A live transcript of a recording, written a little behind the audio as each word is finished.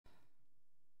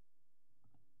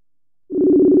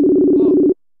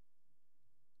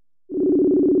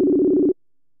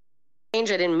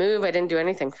change. I didn't move. I didn't do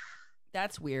anything.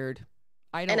 That's weird.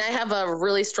 And I have a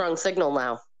really strong signal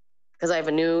now because I have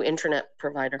a new internet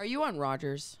provider. Are you on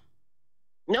Rogers?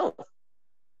 No.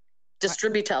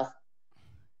 Distributel.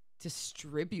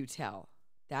 Distributel.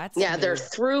 That's yeah. new. They're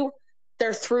through.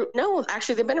 No,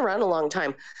 actually, they've been around a long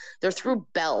time. They're through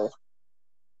Bell.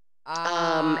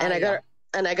 And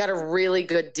I got a really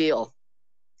good deal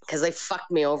because they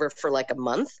fucked me over for like a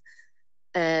month,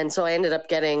 and so I ended up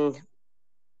getting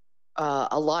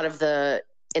a lot of the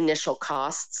initial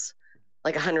costs,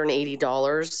 like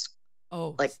 $180.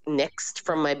 Like nixed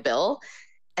from my bill,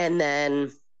 and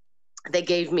then they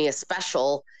gave me a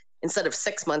special. Instead of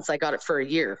 6 months, I got it for a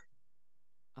year.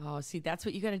 Oh, see, that's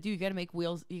what you got to do. You got to make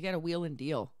wheels. You got to wheel and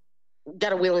deal.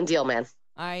 Got a wheel and deal, man.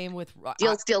 I am with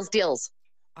deals.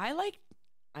 I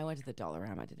went to the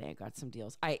Dollarama today. I got some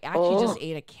deals. I actually just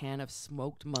ate a can of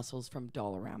smoked mussels from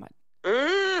Dollarama.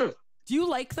 Do you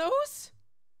like those?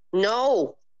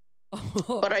 No,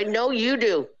 but I know you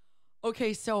do.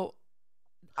 Okay, so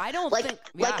I don't think.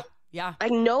 Yeah. I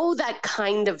know that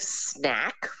kind of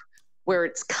snack where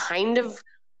it's kind of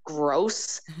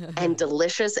gross and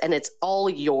delicious, and it's all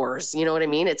yours. You know what I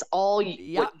mean? It's all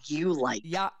what you like.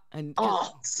 Yeah, and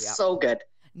so good.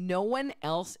 No one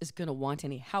else is going to want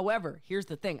any. However, here's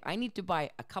the thing. I need to buy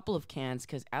a couple of cans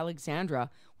because Alexandra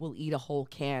will eat a whole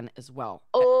can as well.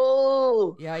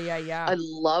 Oh. Yeah. I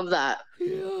love that.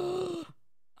 Yeah.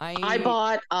 I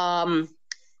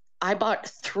bought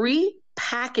 3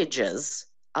 packages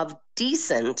of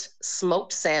decent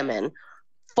smoked salmon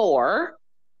for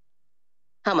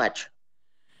how much?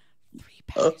 3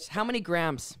 packages. How many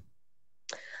grams?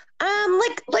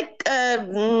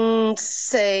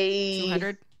 Say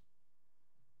 200.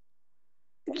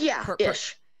 Yeah,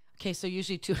 ish. Okay, so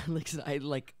usually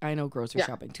I know grocery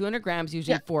shopping. 200 grams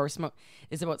usually for smoke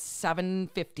is about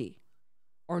 $7.50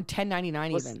 or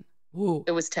 $10.99 even. Ooh.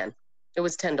 It was $10. It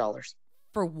was $10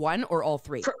 for one or all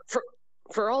 3.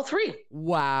 For all 3.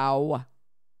 Wow.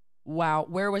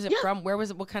 Where was it from? Where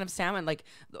was it? What kind of salmon? Like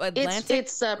Atlantic?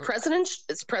 It's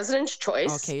President's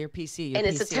Choice. Okay, your PC.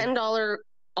 It's a $10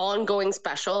 ongoing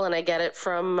special, and I get it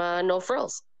from No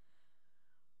Frills.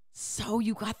 So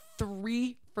you got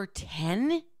 3 for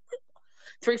 10?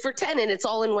 3 for 10, and it's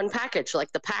all in one package.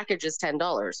 Like the package is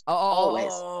 $10.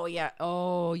 Always. Oh yeah.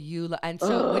 And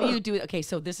so what do you do? Okay,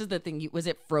 so this is the thing. Was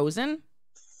it frozen?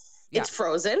 It's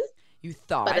frozen. You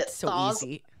thought but it so thaws,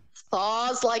 easy.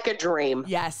 Thaws like a dream.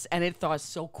 Yes, and it thaws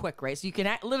so quick, right? So you can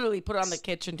literally put it on the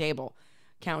kitchen table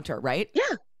counter, right?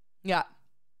 Yeah.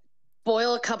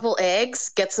 Boil a couple eggs,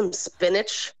 get some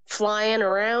spinach flying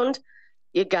around.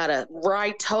 You got a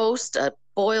rye toast, a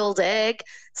boiled egg,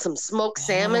 some smoked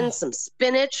salmon, some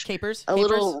spinach. Capers?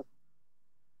 Little...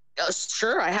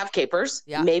 sure, I have capers.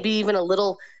 Yeah. Maybe even a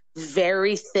little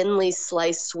very thinly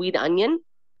sliced sweet onion.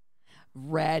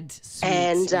 Red,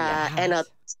 sweet.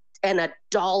 And a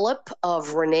dollop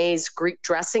of Renee's Greek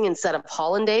dressing instead of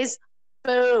hollandaise.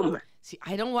 Boom. See,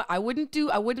 I wouldn't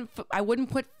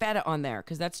put feta on there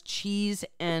because that's cheese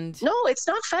and. No, it's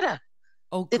not feta.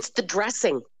 Oh, it's the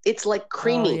dressing. It's like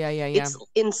creamy. Oh, yeah. It's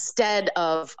instead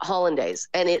of hollandaise,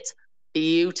 and it's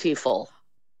beautiful.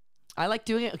 I like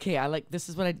doing it. Okay, this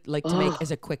is what I like to make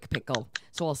as a quick pickle.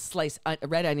 So I'll slice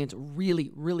red onions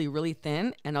really, really, really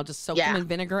thin, and I'll just soak them in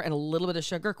vinegar and a little bit of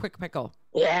sugar. Quick pickle.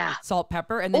 Yeah. Salt,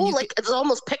 pepper, and then it's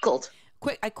almost pickled.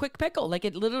 Quick pickle, like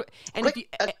it literally. And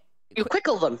you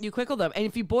quickle them. You quickle them, and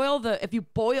if you boil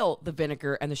the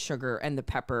vinegar and the sugar and the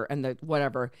pepper and the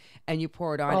whatever, and you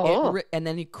pour it on, and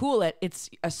then you cool it, it's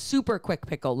a super quick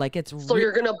pickle. Like it's. So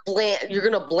you're gonna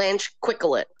blanch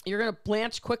quickle it. You're gonna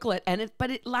blanch quickle it,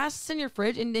 but it lasts in your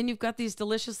fridge, and then you've got these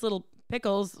delicious little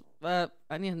pickles,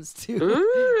 onions too.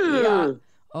 Yeah.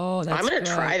 Oh, that's I'm gonna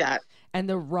try that. And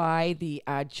the rye, the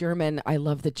German, I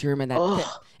love the German.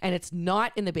 And it's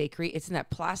not in the bakery. It's in that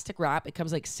plastic wrap. It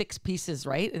comes like 6 pieces,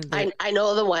 right? And I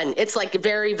know the one. It's like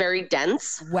very, very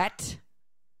dense. Wet.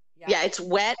 Yeah, it's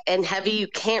wet and heavy. You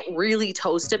can't really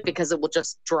toast it because it will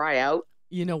just dry out.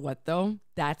 You know what, though?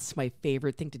 That's my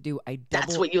favorite thing to do.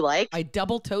 That's what you like? I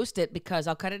double toast it because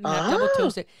I'll cut it in half, double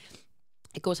toast it.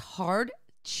 It goes hard,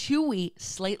 chewy,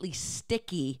 slightly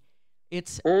sticky.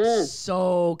 It's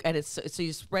so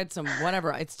you spread some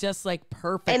whatever. It's just like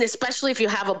perfect. And especially if you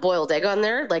have a boiled egg on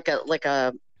there, like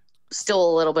a still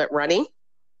a little bit runny,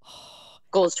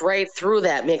 goes right through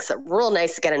that. Makes it real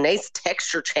nice to get a nice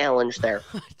texture challenge there.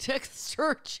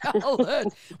 Texture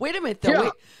challenge. Wait a minute though. Yeah.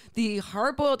 Wait. The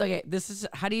hard boiled. Okay, this is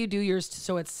how do you do yours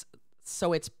so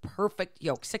it's perfect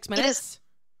yolk? 6 minutes.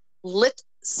 It is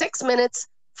 6 minutes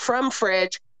from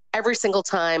fridge every single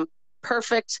time.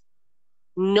 Perfect.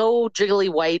 No jiggly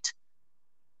white.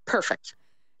 Perfect.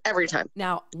 Every time.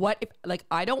 Now, what if, like,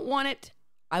 I don't want it,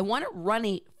 I want it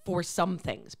runny for some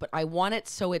things, but I want it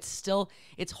so it's still,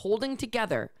 it's holding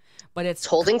together, but it's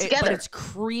holding together. But it's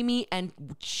creamy and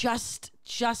just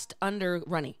under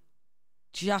runny.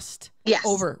 Just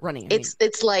over runny.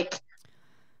 It's like,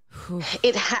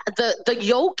 the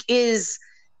yolk is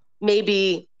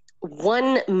maybe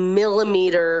 1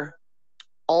 millimeter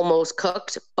almost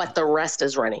cooked, but the rest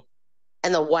is runny.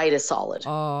 And the white is solid.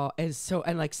 Oh,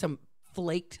 and like some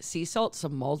flaked sea salt,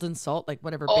 some Malden salt, like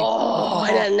whatever.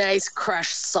 And a nice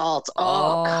crushed salt.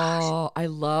 Oh, gosh. I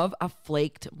love a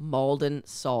flaked Malden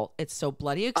salt. It's so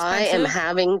bloody expensive. I am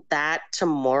having that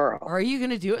tomorrow. Are you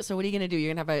gonna do it? So what are you gonna do?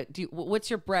 You're gonna have what's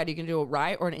your bread? Are you gonna do a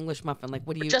rye or an English muffin? Like,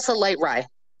 what do you? Just a light rye.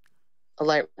 A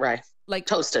light rye. Like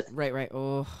toasted. Right.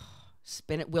 Oh,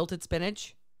 wilted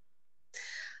spinach.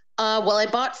 Well, I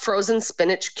bought frozen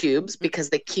spinach cubes because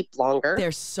they keep longer.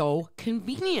 They're so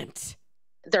convenient.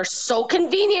 They're so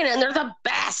convenient, and they're the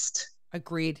best.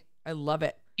 Agreed. I love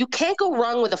it. You can't go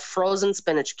wrong with a frozen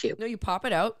spinach cube. No, you pop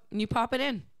it out and you pop it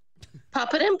in.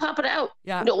 Pop it in, pop it out.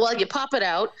 Yeah. No, well, you pop it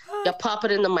out, you pop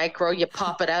it in the micro, you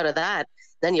pop it out of that,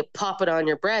 then you pop it on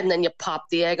your bread, and then you pop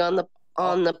the egg on the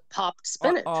popped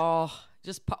spinach.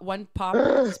 Just one pop,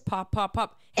 just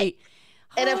pop. Hey.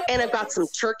 And I've got some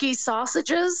turkey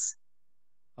sausages.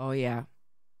 Oh, yeah.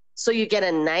 So you get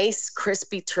a nice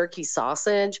crispy turkey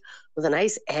sausage with a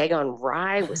nice egg on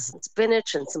rye with some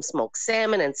spinach and some smoked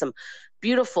salmon and some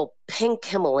beautiful pink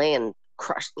Himalayan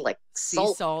crushed, like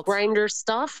salt grinder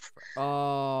stuff.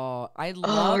 Oh, I love.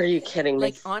 Oh, are you kidding me?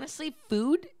 Like, honestly,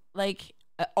 food, like,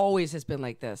 always has been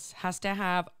like this. Has to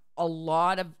have a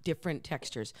lot of different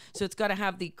textures. So it's got to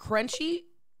have the crunchy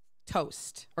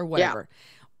toast or whatever. Yeah.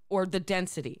 Or the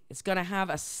density. It's going to have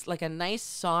a nice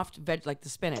soft veg, like the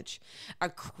spinach, a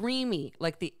creamy,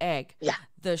 like the egg. Yeah.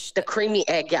 The creamy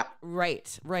egg. Yeah.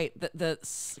 Right. The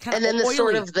kind and of then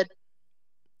oily.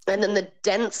 And then the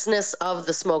denseness of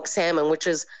the smoked salmon, which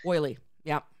is oily.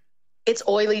 Yeah. It's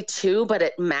oily too, but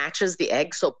it matches the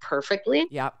egg so perfectly.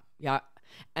 Yeah.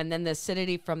 And then the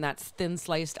acidity from that thin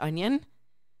sliced onion.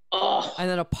 Oh. And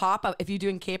then a pop of, if you're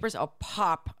doing capers, a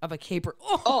pop of a caper.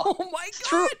 Oh my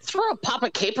God. Throw a pop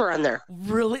of caper on there.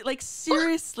 Really? Like,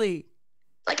 seriously.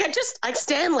 Like, I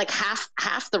stand like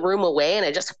half the room away and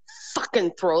I just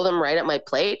fucking throw them right at my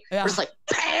plate. Yeah. Just like,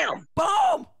 bam,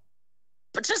 boom.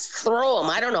 But just throw them.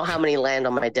 I don't know how many land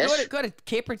on my dish. Go to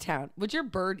Caper Town. Would your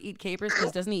bird eat capers?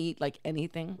 Because doesn't he eat like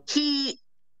anything?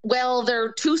 Well,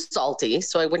 they're too salty,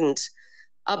 so I wouldn't.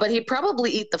 But he'd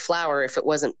probably eat the flour if it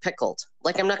wasn't pickled.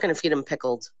 Like, I'm not going to feed him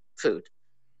pickled food.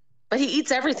 But he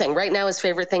eats everything. Right now, his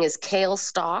favorite thing is kale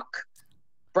stalk,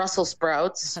 Brussels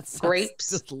sprouts,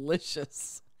 grapes.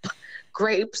 Delicious.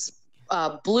 Grapes,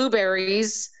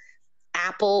 blueberries,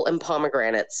 apple, and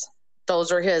pomegranates.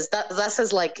 Those are his.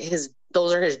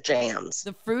 Those are his jams.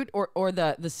 The fruit or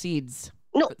the seeds.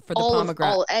 No, for the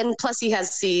pomegranate. And plus he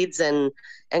has seeds and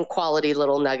quality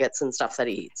little nuggets and stuff that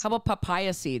he eats. How about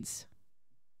papaya seeds?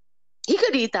 He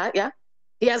could eat that, yeah.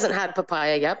 He hasn't had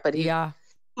papaya yet, but he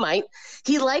might.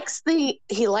 He likes a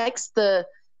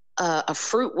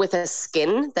fruit with a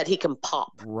skin that he can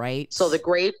pop. Right. So the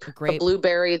grape, the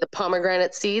blueberry, the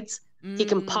pomegranate seeds, he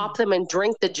can pop them and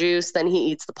drink the juice, then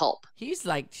he eats the pulp.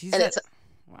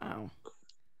 Wow.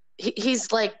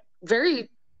 He's like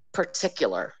very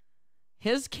particular.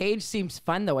 His cage seems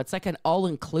fun though. It's like an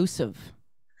all-inclusive.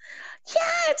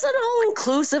 Yeah, it's an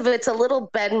all-inclusive. It's a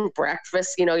little bed and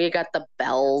breakfast. You know, you got the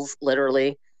bells,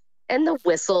 literally, and the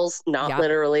whistles, not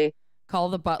literally. Call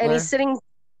the butler. And he's sitting.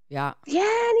 Yeah. Yeah,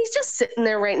 and he's just sitting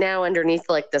there right now underneath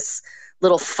like this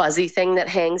little fuzzy thing that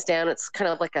hangs down. It's kind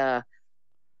of like a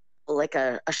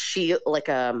sheet,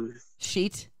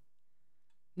 sheet.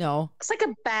 No, it's like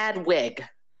a bad wig.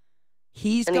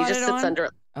 He just sits under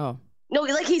it. Oh. No,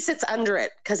 he sits under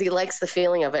it because he likes the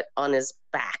feeling of it on his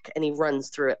back, and he runs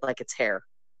through it like it's hair.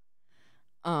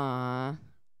 I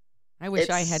wish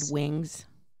I had wings.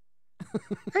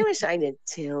 I wish I did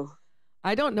too.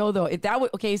 I don't know though.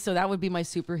 So that would be my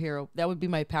superhero. That would be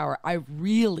my power. I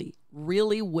really,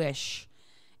 really wish.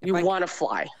 You want to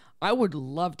fly? I would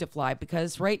love to fly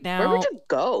because right now. Where would you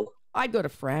go? I'd go to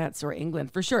France or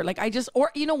England for sure. Like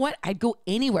or you know what? I'd go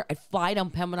anywhere. I'd fly down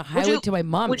Pembina Highway to my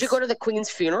mom's. Would you go to the Queen's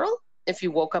funeral if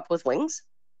you woke up with wings?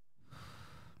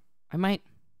 I might.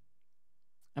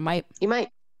 You might.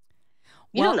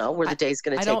 You don't know where the day's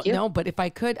going to take you. I don't know, but if I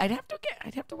could, I'd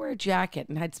have to wear a jacket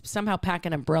and I'd somehow pack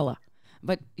an umbrella.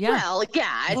 But yeah. Well,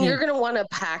 yeah, and you're going to want to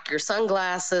pack your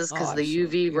sunglasses because the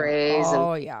UV rays.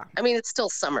 Oh, yeah. I mean, it's still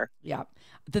summer. Yeah.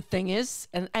 The thing is,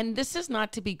 and this is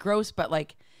not to be gross, but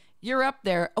like, you're up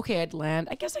there. Okay, I'd land.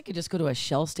 I guess I could just go to a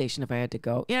Shell station if I had to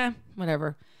go. Yeah,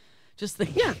 whatever. Just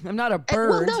think, I'm not a bird.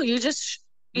 Well, no, you just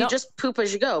poop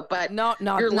as you go. But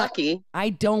you're lucky. I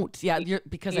don't. Yeah,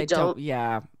 because I don't.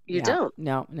 Yeah, you don't.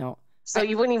 No. So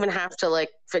you wouldn't even have to like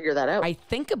figure that out. I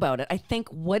think about it. I think,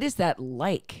 what is that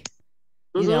like?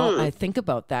 You know, I think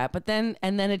about that, but then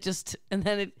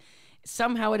it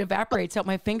somehow it evaporates out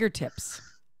my fingertips.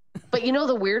 But you know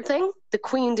the weird thing? The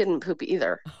queen didn't poop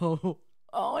either. Oh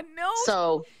no.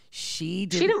 So she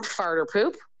didn't fart or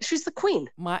poop. She's the queen.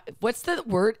 What's the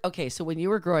word? Okay, so when you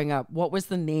were growing up, what was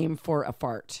the name for a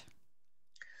fart?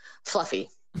 Fluffy.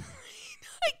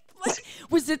 Like,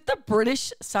 was it the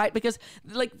British side? Because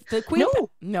like the queen.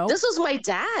 No. This was my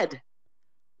dad.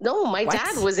 No, my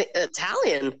dad was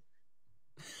Italian.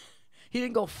 He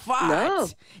didn't go fart. No.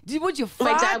 Would you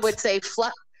fart? My dad would say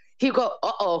he'd go,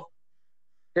 uh-oh,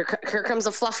 here comes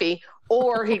a fluffy.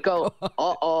 Or he'd go,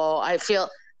 uh-oh, I feel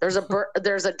there's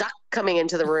a duck coming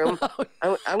into the room.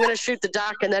 I'm going to shoot the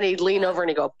duck. And then he'd lean over and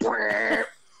he'd go, Brr.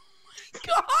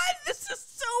 God, this is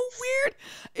so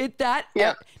weird.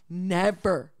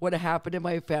 Never would have happened in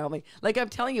my family. Like I'm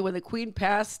telling you, when the queen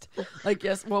passed, like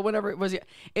whenever it was,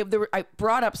 I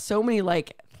brought up so many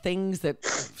like things that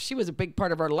she was a big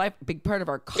part of our life, big part of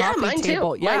our coffee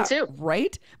table. Mine too.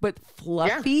 Right? But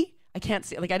Fluffy, I can't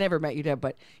see. Like I never met you, Deb,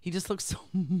 but he just looks so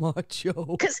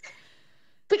macho.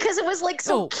 Because it was like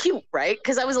so cute, right?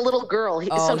 Because I was a little girl, he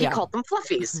called them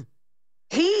Fluffies.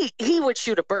 He would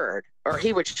shoot a bird or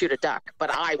he would shoot a duck, but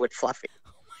I would Fluffy.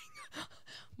 Oh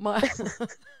my!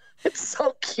 It's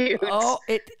so cute. Oh,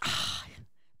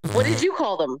 What did you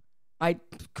call them?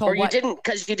 You didn't,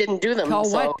 because you didn't do them.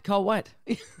 Call what?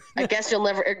 I guess you'll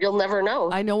never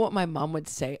know. I know what my mom would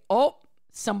say. Oh,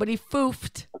 somebody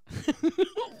foofed.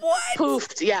 What?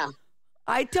 Poofed, yeah.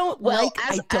 I don't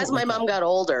as my mom got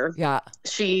older,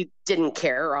 she didn't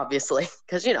care, obviously,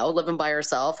 because, living by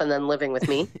herself and then living with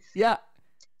me. Yeah.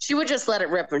 She would just let it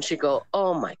rip and she'd go,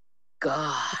 oh my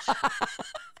gosh.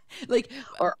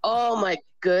 Or, oh my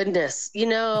goodness,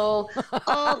 all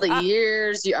the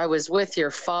years I was with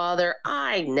your father,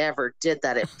 I never did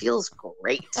that. It feels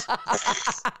great.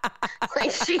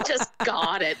 Like she just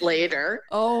got it later.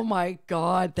 Oh my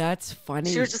God, that's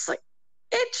funny. She was just like,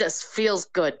 it just feels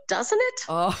good, doesn't it?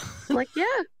 Oh, I'm like, yeah.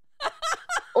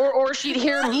 Or she'd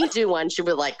hear me do one. She'd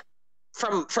be like,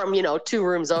 from 2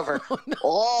 rooms over. Oh, no.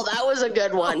 Oh, that was a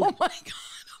good one. Oh my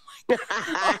God.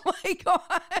 Oh my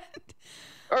God.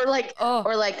 Or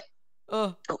like,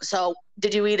 so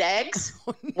did you eat eggs?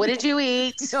 Oh, no. What did you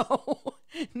eat?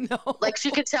 No. Like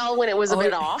she could tell when it was a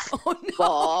bit off. Oh, no.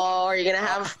 Oh, are you going to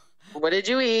have, what did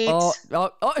you eat?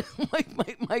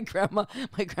 My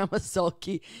grandma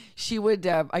Sulky, she would,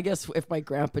 I guess if my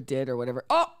grandpa did or whatever.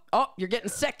 Oh, you're getting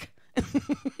sick.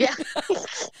 Yeah.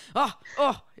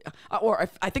 Or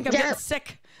I think I'm getting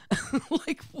sick.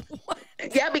 Like what?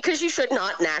 Yeah, because you should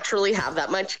not naturally have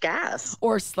that much gas.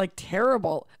 Or it's like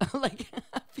terrible. Like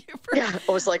I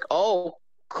was like, oh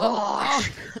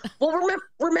gosh. Well,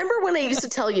 remember when I used to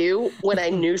tell you when I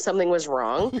knew something was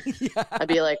wrong? Yeah. I'd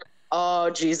be like, oh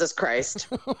Jesus Christ.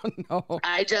 Oh no.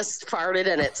 I just farted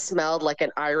and it smelled like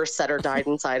an Irish setter died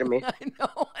inside of me. I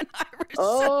know, an Irish setter.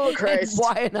 Oh Christ. And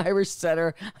why an Irish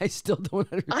setter? I still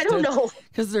don't understand. I don't know.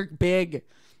 Because they're big.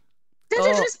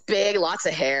 They're just big, lots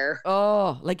of hair.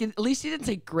 Oh, like at least you didn't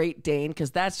say Great Dane, because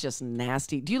that's just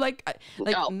nasty. Do you like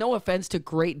no offense to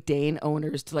Great Dane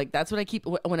owners, that's what I keep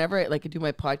whenever I do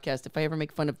my podcast. If I ever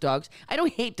make fun of dogs, I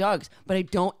don't hate dogs, but I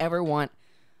don't ever want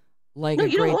a Great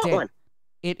Dane. One.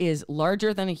 It is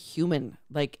larger than a human.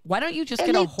 Like, why don't you just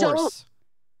get a horse?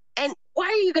 And why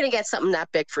are you going to get something that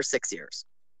big for 6 years?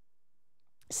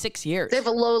 6 years. They have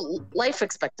a low life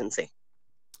expectancy.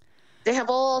 They have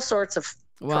all sorts of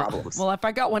problems. Well, if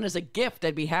I got one as a gift,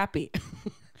 I'd be happy.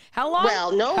 How long?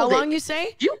 Well, no. How long you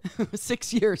say?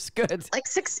 6 years. Good. Like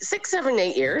 6, 7,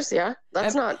 8 years. Yeah,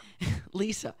 that's not.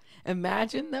 LEESA,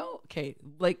 imagine though. Okay,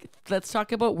 let's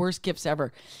talk about worst gifts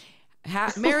ever.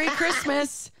 Merry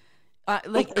Christmas.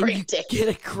 You get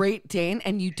a Great Dane,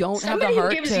 and you don't have the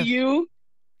heart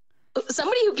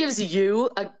somebody who gives you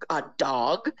a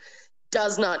dog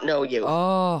does not know you.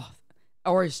 Oh,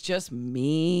 or it's just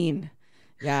mean.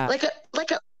 Yeah.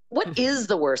 What is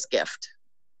the worst gift?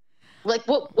 Like,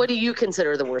 what do you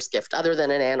consider the worst gift other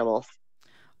than an animal?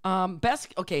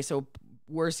 Best. Okay, so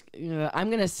worst. I'm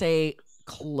gonna say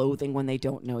clothing when they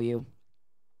don't know you.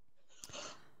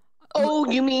 Oh,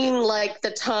 you mean like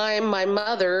the time my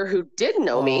mother, who did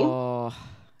know me,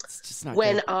 it's just not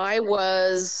when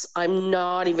good. I'm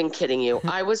not even kidding you.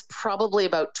 I was probably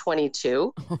about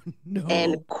 22 no.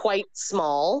 and quite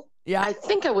small. Yeah. I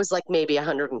think I was like maybe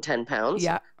 110 pounds.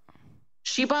 Yeah.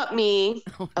 She bought me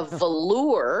a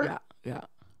velour.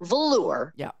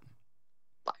 Velour. Yeah.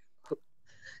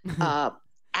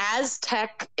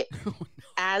 Aztec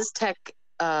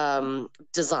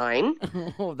design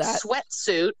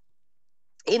sweatsuit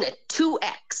in a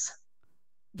 2X.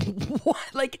 What?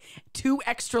 Like 2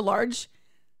 extra large?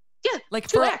 Yeah, like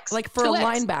 2X. For 2X.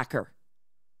 A linebacker.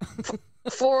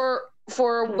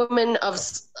 for a woman of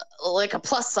like a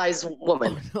plus size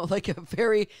woman. Oh, no, like a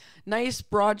very nice,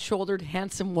 broad-shouldered,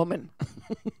 handsome woman.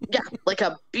 Yeah, like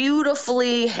a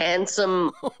beautifully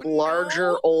handsome,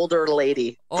 larger, older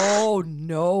lady. Oh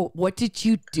no! What did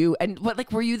you do? And what,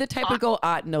 like, were you the type to go,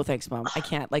 no thanks, Mom, I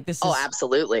can't. Like, this is. Oh,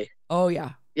 absolutely. Oh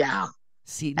yeah. Yeah.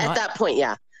 See, at that point,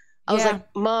 yeah. I was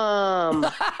like, Mom,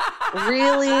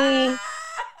 really?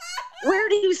 Where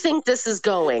do you think this is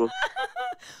going?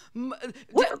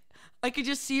 I could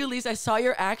just see you, Lisa. I saw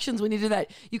your actions when you did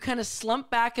that. You kind of slump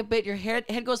back a bit. Your head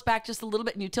goes back just a little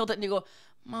bit, and you tilt it, and you go,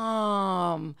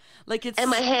 Mom. Like it's. And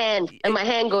my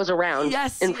hand goes around.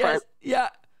 Yes. In front. Yeah.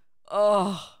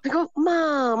 Oh. I go,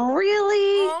 Mom,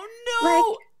 really? Oh no.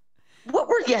 Like, what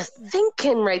were you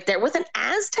thinking right there with an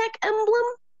Aztec emblem?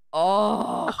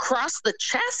 Oh. Across the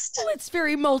chest? Well, it's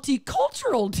very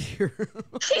multicultural, dear.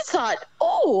 She thought,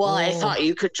 I thought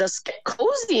you could just get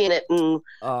cozy in it and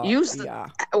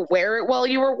wear it while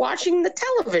you were watching the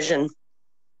television.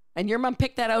 And your mom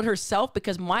picked that out herself?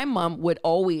 Because my mom would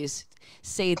always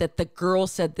say that the girl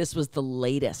said this was the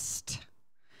latest.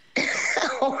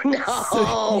 Oh,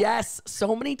 no. Yes,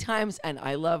 so many times. And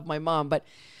I love my mom, but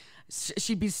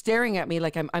she'd be staring at me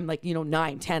like I'm like,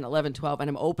 9, 10, 11, 12, and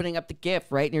I'm opening up the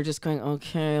gift, right? And you're just going,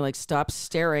 okay, like stop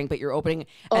staring, but you're opening,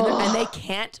 and they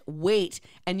can't wait.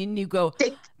 And then you go,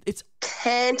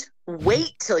 can't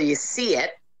wait till you see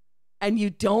it. And you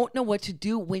don't know what to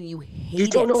do when you hate it. You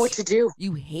don't know what to do.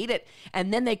 You hate it.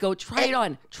 And then they go, try it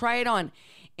on.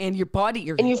 And your body,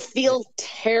 and you feel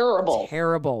terrible.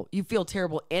 Terrible. You feel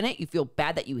terrible in it. You feel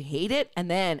bad that you hate it.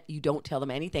 And then you don't tell them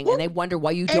anything. And they wonder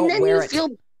why you don't wear it. And then you feel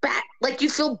bad, like you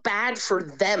feel bad for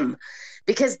them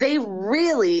because they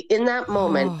really, in that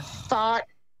moment, thought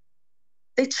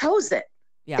they chose it.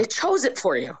 Yeah. They chose it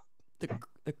for you.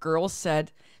 The girl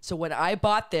said, so when I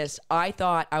bought this, I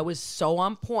thought I was so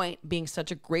on point being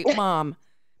such a great mom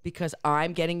because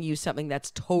I'm getting you something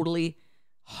that's totally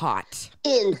hot.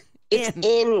 It's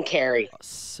in, Kerri.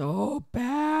 So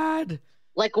bad.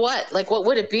 Like what? Like what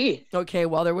would it be? Okay,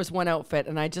 well, there was one outfit,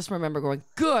 and I just remember going,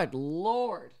 good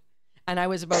Lord. And I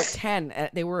was about 10.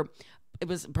 It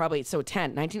was probably, 10.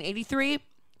 1983,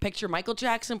 picture Michael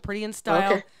Jackson, Pretty in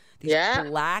Style. Okay. These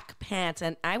black pants.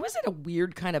 And I was at a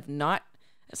weird kind of not,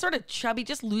 sort of chubby,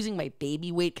 just losing my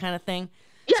baby weight kind of thing.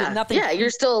 Yeah, so nothing. Yeah,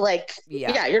 you're still like,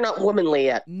 you're not womanly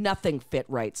yet. Nothing fit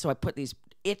right. So I put these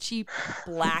itchy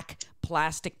black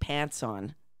plastic pants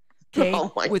on. Okay,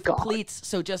 with pleats,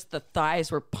 so just the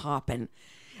thighs were popping.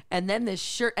 And then this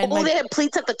shirt. And they had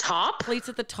pleats at the top? Pleats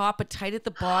at the top, but tight at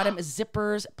the bottom,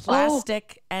 zippers,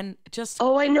 plastic, and just.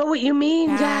 Oh, I know what you mean.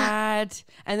 Bad.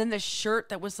 Yeah. And then the shirt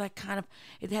that was like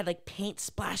it had like paint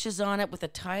splashes on it with a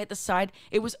tie at the side.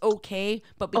 It was okay,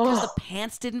 but because the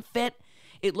pants didn't fit,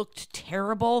 it looked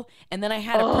terrible. And then I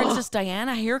had a Princess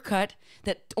Diana haircut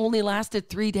that only lasted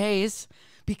 3 days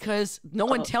because no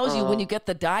one tells you when you get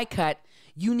the die cut,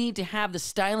 you need to have the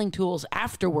styling tools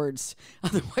afterwards.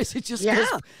 Otherwise, it just goes.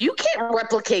 You can't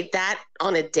replicate that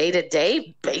on a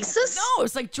day-to-day basis. No,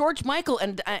 it's like George Michael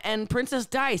and Princess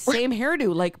Di, same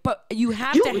hairdo. Like, but you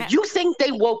have to. You think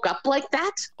they woke up like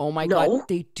that? Oh my God!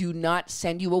 They do not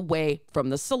send you away from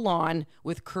the salon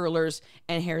with curlers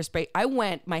and hairspray.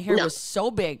 My hair was so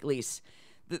big, Lise,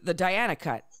 the Diana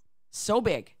cut, so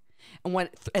big. And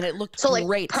it looked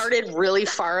great. Like parted really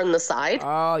far on the side?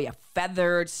 Oh, yeah.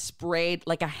 Feathered, sprayed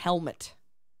like a helmet.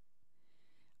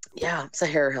 Yeah, it's a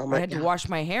hair helmet. I had to wash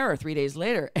my hair 3 days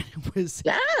later. And it was.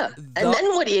 Yeah. And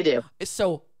then what do you do?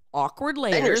 So awkward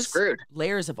layers. Then you're screwed.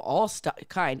 Layers of all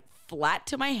kind, flat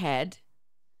to my head.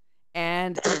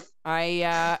 And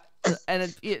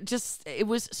it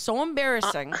was so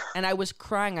embarrassing. And I was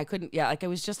crying. I couldn't, I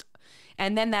was just.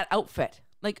 And then that outfit.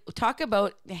 Like, talk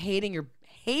about hating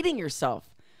yourself.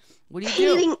 What do you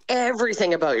do? Hating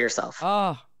everything about yourself.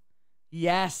 Oh,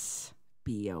 yes,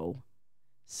 B.O.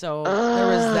 So there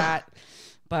was that.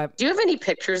 But do you have any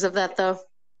pictures of that though?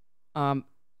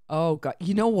 Oh God,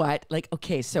 you know what? Like,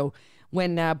 okay, so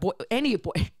when any of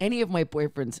my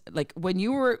boyfriends, like when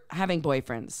you were having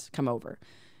boyfriends come over,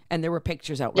 and there were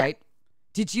pictures out, right?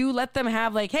 Did you let them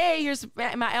have like, hey, here's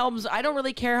my albums. I don't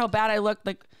really care how bad I look.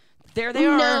 Like, there they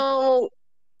are. No.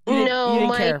 You didn't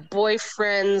my care.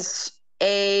 boyfriends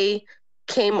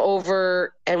came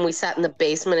over and we sat in the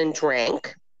basement and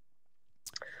drank.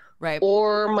 Right.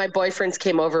 Or my boyfriends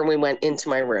came over and we went into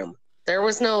my room. There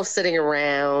was no sitting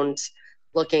around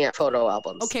looking at photo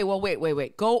albums. Okay, well,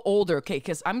 wait. Go older, okay?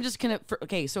 Because I'm just gonna.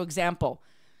 Okay, so example,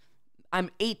 I'm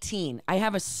 18. I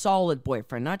have a solid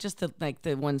boyfriend, not just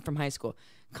the one from high school.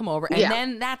 Come over, and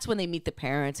then that's when they meet the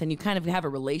parents, and you kind of have a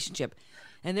relationship.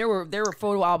 And there were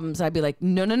photo albums. I'd be like,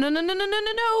 no, no, not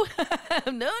that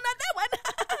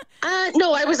one.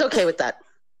 No, I was okay with that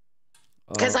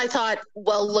because I thought,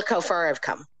 well, look how far I've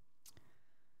come.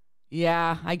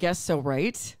 Yeah, I guess so,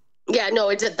 right? Yeah,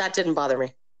 no, that didn't bother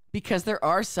me. Because there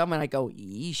are some, and I go,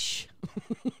 yeesh.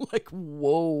 Like,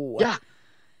 whoa. Yeah.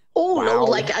 Oh, wow. No,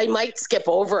 like I might skip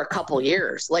over a couple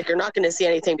years. Like you're not going to see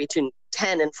anything between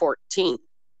 10 and 14.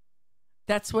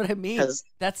 That's what I mean.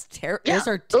 That's terrible. Yeah. Those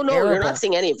are terrible. Oh, no, you're not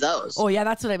seeing any of those. Oh, yeah,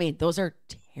 that's what I mean. Those are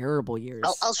terrible years.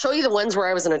 I'll show you the ones where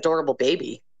I was an adorable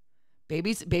baby.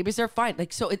 Babies are fine.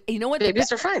 Like, so, you know what?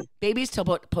 Babies are fine. Babies till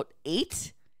about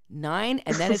 8, 9,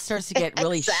 and then it starts to get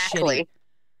really shitty.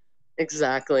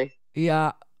 Exactly.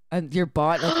 Yeah. And your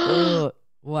body, like, ugh,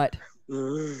 what?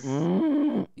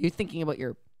 You're thinking about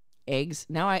your eggs.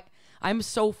 Now I'm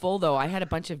so full, though. I had a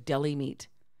bunch of deli meat.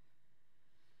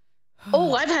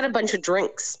 Oh, I've had a bunch of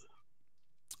drinks.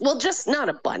 Well, just not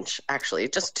a bunch, actually.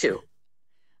 Just 2.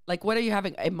 Like, what are you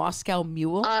having? A Moscow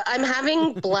Mule? I'm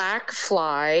having Black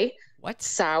Fly. What?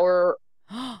 Sour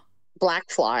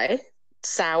Black Fly.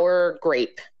 Sour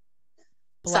grape.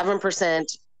 7%.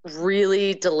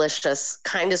 Really delicious.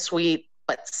 Kind of sweet,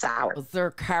 but sour. Is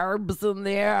there carbs in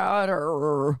there?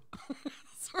 Or...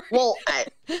 Well,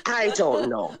 I don't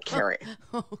know, Kerri.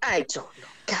 I don't know.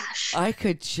 Gosh. I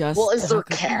could just. Well, is there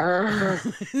carbs?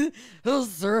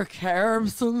 Is there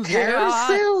carbs in there?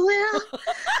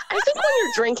 I think when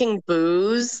you're drinking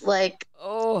booze, like,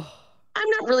 I'm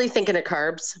not really thinking of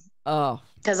carbs. Oh.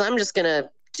 Because I'm just going to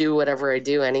do whatever I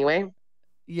do anyway.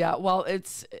 Yeah, well,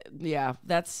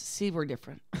 see, we're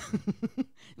different.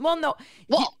 Well, no.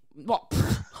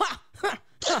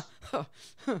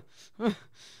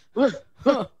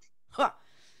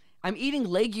 I'm eating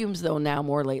legumes, though, now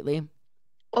more lately.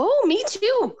 Oh, me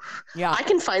too. Yeah. I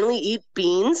can finally eat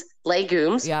beans,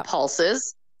 legumes,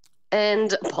 pulses,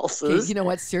 and pulses. Okay, you know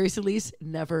what? Seriously, Lise,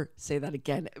 never say that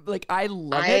again. Like, I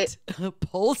love it.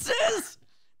 Pulses?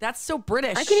 That's so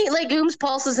British. I can eat legumes,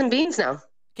 pulses, and beans now.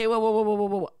 Okay,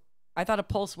 whoa. I thought a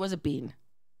pulse was a bean.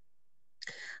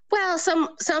 Well,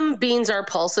 some beans are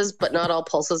pulses, but not all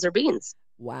pulses are beans.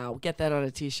 Wow, get that on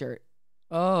a t-shirt.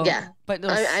 Oh. Yeah, but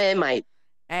I might.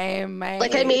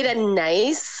 Like I made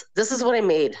this is what I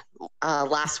made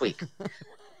last week.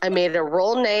 I made a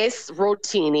real nice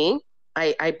rotini.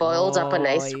 I boiled up a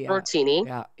nice rotini.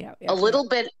 Yeah. A little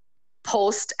bit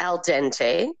post al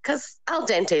dente, because al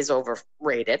dente is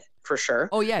overrated for sure.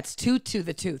 Oh yeah, it's too to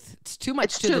the tooth. It's too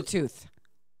much to the tooth.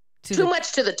 Too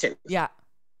much to the tooth. Yeah,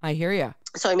 I hear you.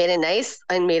 So I made a nice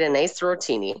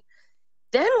rotini.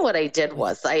 Then what I did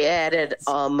was I added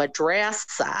a madras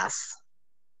sauce,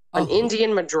 an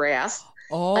Indian madras,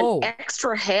 an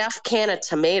extra half can of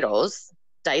tomatoes,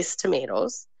 diced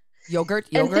tomatoes, yogurt.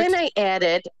 And then I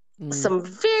added some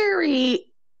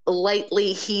very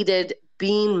lightly heated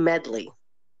bean medley.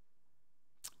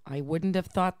 I wouldn't have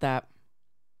thought that.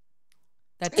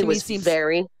 That to me seems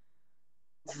very,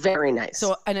 very nice.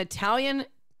 So an Italian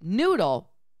noodle,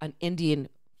 an Indian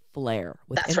flair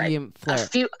with Indian flair.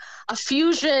 A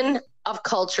fusion of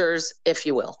cultures, if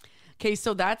you will. Okay,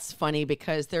 so that's funny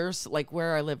because there's like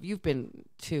where I live. You've been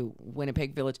to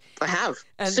Winnipeg Village. I have.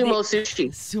 Sumo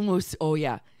sushi. Oh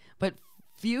yeah. But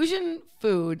fusion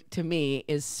food to me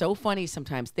is so funny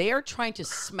sometimes. They are trying to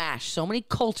smash so many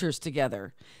cultures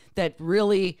together that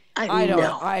really I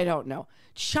don't know.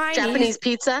 Japanese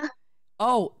pizza?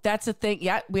 Oh, that's a thing.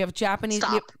 Yeah, we have Japanese,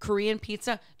 we have Korean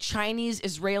pizza, Chinese,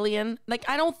 Israeli. Like,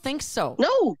 I don't think so.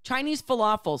 No. Chinese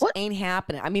falafels ain't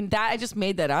happening. I mean, I just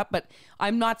made that up, but I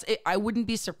wouldn't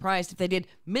be surprised if they did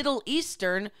Middle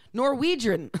Eastern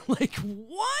Norwegian. Like,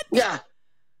 what? Yeah.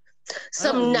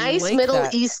 Some nice Middle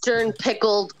Eastern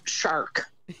pickled shark.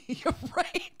 You're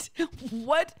right.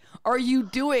 What are you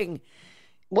doing?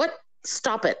 What?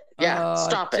 Stop it. Yeah,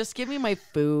 stop it. Just give me my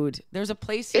food. There's a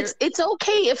place here. It's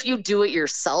okay if you do it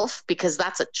yourself because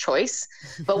that's a choice.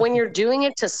 But when you're doing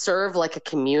it to serve like a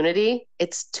community,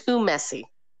 it's too messy.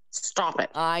 Stop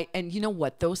it. And you know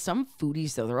what? Some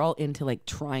foodies though, they're all into like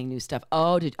trying new stuff.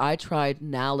 Oh, I tried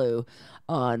Nalu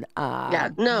on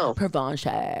Provence,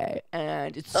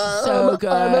 and it's so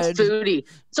good. I'm a foodie.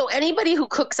 So anybody who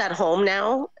cooks at home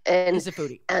now is a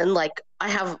foodie. And like I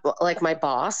have like my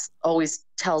boss always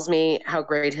tells me how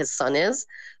great his son is,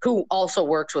 who also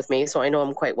works with me, so I know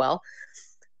him quite well.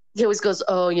 He always goes,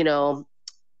 "Oh,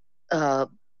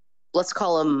 let's let's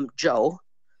call him Joe.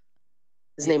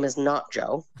 His name is not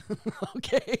Joe.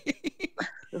 Okay.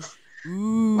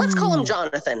 Let's call him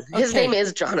Jonathan. His name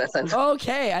is Jonathan.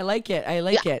 Okay, I like it.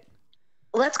 It.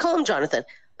 Let's call him Jonathan.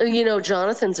 You know,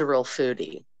 Jonathan's a real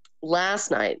foodie. Last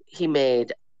night, he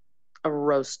made a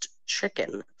roast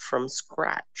chicken from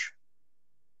scratch.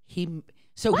 He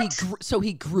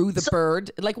grew the bird.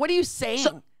 Like, what are you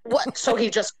saying? So he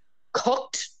just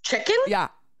cooked chicken? Yeah.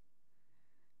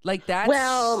 Like that?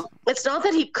 Well, it's not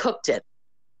that he cooked it.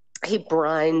 He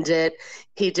brined it.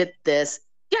 He did this.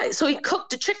 Yeah, so he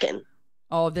cooked a chicken.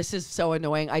 Oh, this is so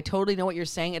annoying. I totally know what you're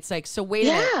saying. It's like, so wait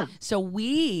a minute. So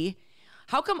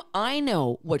how come I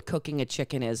know what cooking a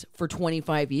chicken is? For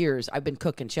 25 years, I've been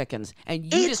cooking chickens.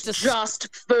 And it's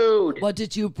just food. Well,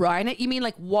 did you brine it? You mean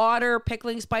like water,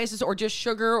 pickling spices, or just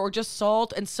sugar, or just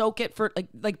salt and soak it for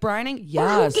like brining? Yes.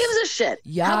 Well, who gives a shit?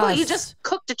 Yes. How about you just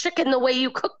cooked a chicken the way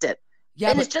you cooked it?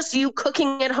 Yeah, and it's just you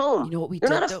cooking at home. You know what You're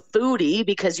not a foodie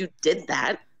because you did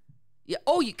that. Yeah.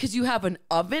 Oh, because you have an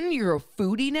oven? You're a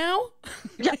foodie now?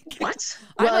 Yeah. What?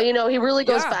 Well, you know, he really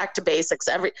goes back to basics.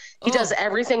 He does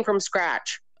everything from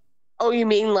scratch. Oh, you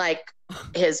mean like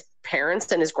his parents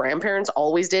and his grandparents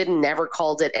always did and never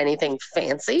called it anything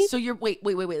fancy? So you're wait.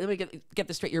 Let me get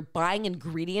this straight. You're buying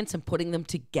ingredients and putting them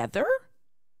together?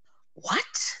 What?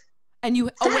 And you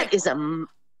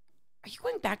Are you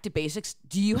going back to basics?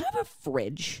 Do you have a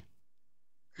fridge?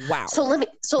 Wow. So let me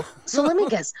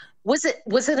guess. Was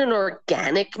it an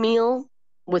organic meal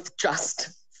with just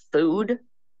food?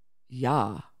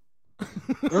 Yeah.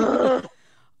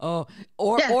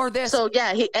 Or this. So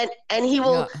yeah, he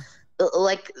will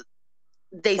like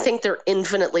they think they're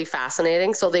infinitely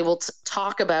fascinating, so they will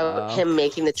talk about him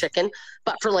making the chicken,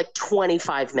 but for like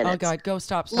 25 minutes. Oh God, go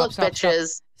stop. Look,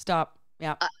 bitches. Stop.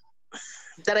 Yeah.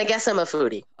 Then I guess I'm a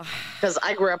foodie because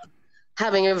I grew up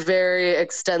having a very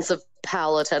extensive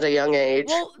palate at a young age.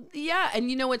 Well, yeah, and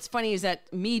you know what's funny is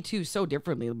that me too, so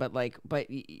differently, but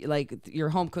you're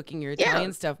home cooking your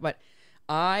Italian stuff. But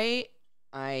I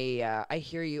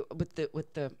hear you with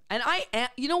the, and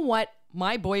you know what?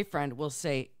 My boyfriend will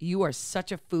say, "You are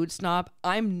such a food snob."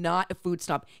 I'm not a food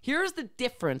snob. Here's the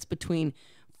difference between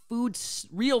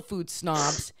real food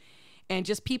snobs and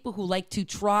just people who like to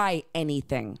try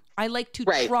anything. I like to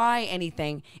try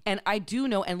anything. And I do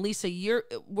know, and LEESA,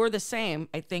 we're the same,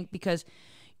 I think, because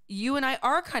you and I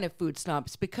are kind of food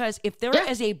snobs, because if there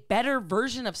is a better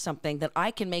version of something that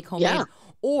I can make homemade,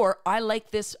 or I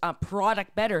like this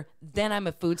product better, then I'm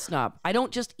a food snob. I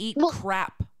don't just eat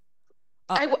crap.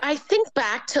 I think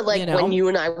back to when you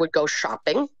and I would go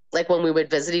shopping, like when we would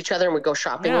visit each other and we'd go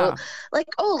shopping,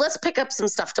 let's pick up some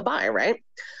stuff to buy, right?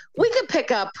 We could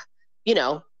pick up,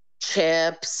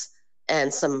 chips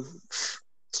and some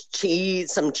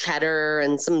cheese, some cheddar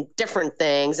and some different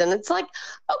things. And it's like,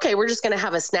 okay, we're just going to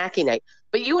have a snacky night.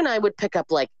 But you and I would pick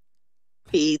up like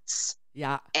beets,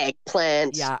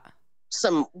 eggplant,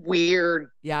 some weird,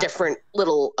 different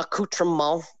little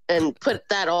accoutrement and put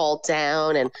that all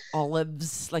down. And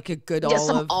olives, like a good olive.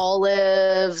 Some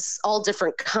olives, all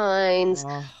different kinds.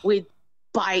 We'd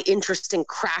buy interesting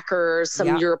crackers,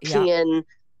 some European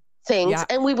things,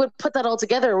 and we would put that all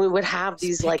together and we would have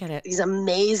these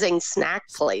amazing snack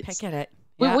plates. Pick at it.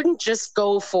 We wouldn't just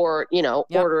go for,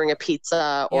 ordering a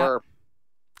pizza or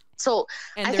so.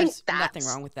 And I there's think that's nothing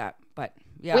wrong with that, but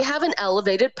we have an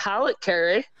elevated palate,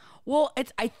 Kerri. Well,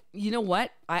 you know what?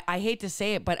 I hate to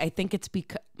say it, but I think it's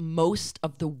because most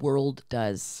of the world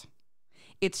does.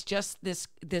 It's just this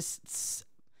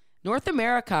North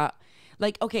America.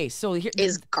 Like, okay, so here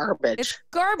is garbage. It's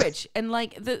garbage. And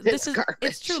like garbage.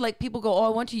 It's true. Like people go, "Oh, I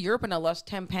went to Europe and I lost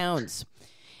 10 pounds."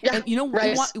 Yeah. And you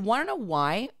want to know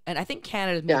why? And I think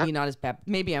Canada's maybe not as bad.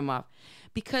 Maybe I'm off.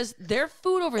 Because their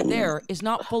food over there is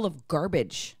not full of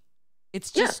garbage. It's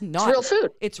just not. It's real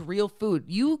food. It's real food.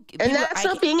 That's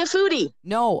not being a foodie.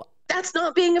 No. That's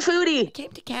not being a foodie. I came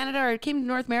to Canada or I came to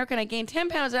North America and I gained 10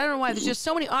 pounds. I don't know why. There's just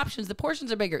so many options. The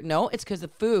portions are bigger. No, it's because the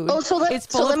food is full of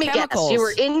chemicals. Let me guess. You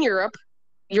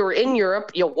were in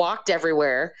Europe. You walked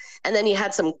everywhere, and then you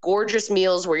had some gorgeous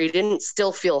meals where you didn't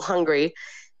still feel hungry,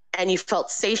 and you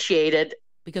felt satiated.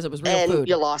 Because it was real food. And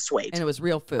you lost weight. And it was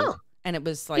real food. Oh. And it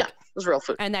was like... Yeah, it was real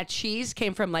food. And that cheese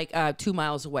came from like 2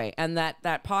 miles away. And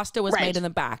that pasta was made in the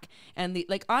back. And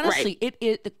honestly,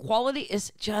 the quality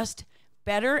is just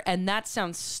better. And that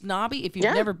sounds snobby if you've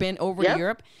never been over to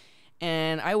Europe.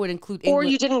 And I would include England. Or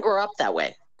you didn't grow up that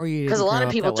way. Because a lot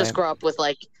of people just grow up with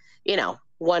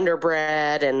Wonder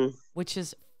Bread and... Which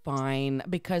is fine,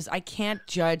 because I can't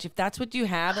judge. If that's what you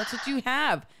have, that's what you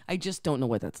have. I just don't know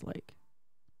what that's like.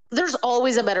 There's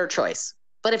always a better choice.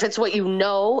 But if it's what you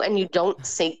know and you don't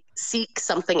seek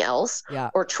something else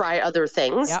or try other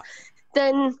things,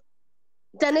 then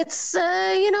it's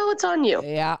it's on you.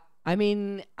 Yeah. I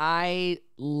mean, I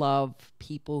love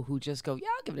people who just go, yeah,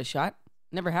 I'll give it a shot.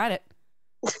 Never had it.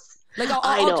 Like,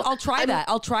 I'll try that.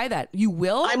 I'll try that. You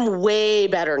will? I'm way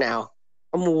better now.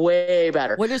 I'm way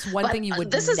better. What is one thing you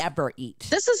would never eat?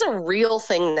 This is a real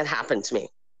thing that happened to me.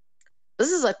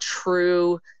 This is a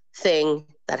true thing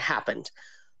that happened.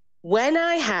 When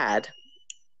I had,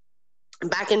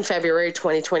 back in February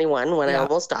 2021, when I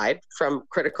almost died from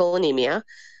critical anemia,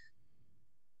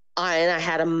 I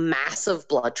had a massive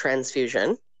blood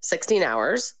transfusion, 16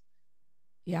 hours.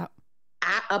 Yeah.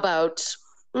 At about,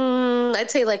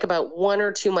 I'd say like about 1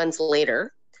 or 2 months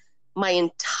later, my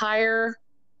entire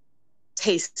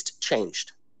taste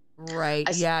changed. Right.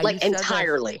 Like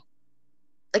entirely.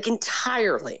 Like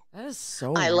entirely. That is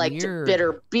so I liked weird.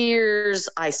 bitter beers.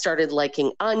 I started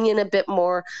liking onion a bit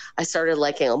more. I started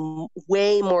liking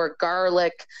way more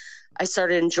garlic. I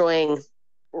started enjoying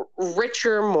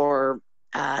richer, more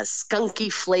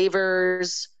skunky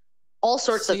flavors. All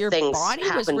sorts of things. Your body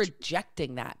happened. was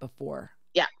rejecting that before.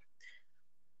 Yeah.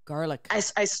 Garlic.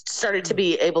 I started to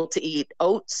be able to eat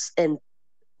oats and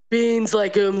beans,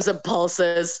 legumes, and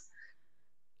pulses.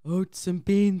 Oats and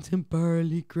beans and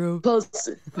barley grow.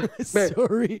 Pulses.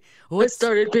 Sorry. I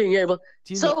started being able.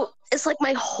 It's like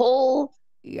my whole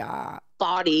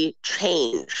body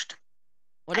changed.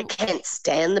 I can't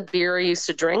stand the beer I used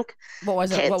to drink. What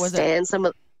was it? Can't stand some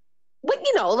of.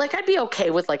 Like I'd be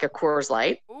okay with like a Coors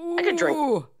Light. Ooh. I could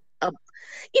drink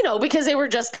because they were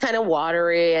just kind of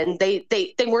watery and they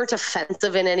weren't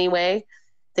offensive in any way.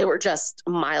 They were just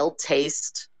mild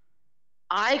taste.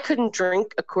 I couldn't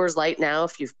drink a Coors Light now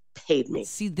if you've paid me.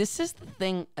 See, this is the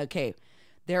thing. Okay,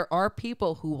 there are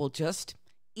people who will just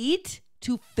eat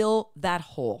to fill that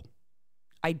hole.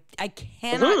 I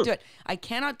cannot do it. I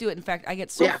cannot do it. In fact, I get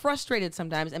so frustrated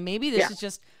sometimes, and maybe this is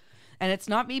just, and it's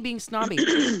not me being snobby,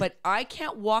 but I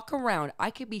can't walk around.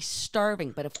 I could be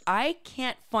starving, but if I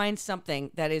can't find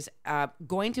something that is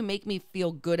going to make me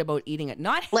feel good about eating it,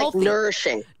 not healthy, like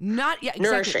nourishing, exactly.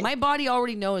 Nourishing. My body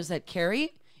already knows that,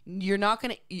 Kerri. You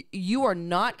are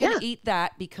not gonna eat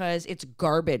that because it's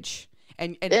garbage,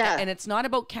 and it's not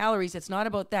about calories. It's not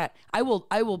about that. I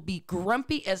will be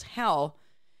grumpy as hell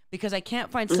because I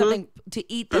can't find something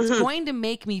to eat that's going to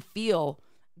make me feel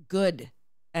good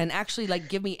and actually like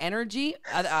give me energy.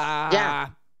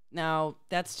 No,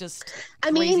 that's just. I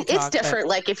mean, it's different.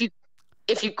 Like if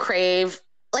you crave,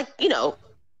 like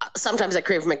sometimes I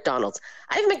crave McDonald's.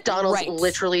 I have McDonald's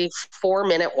literally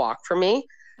 4-minute walk from me.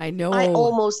 I know. I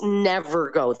almost never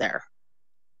go there.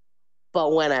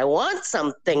 But when I want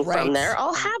something from there,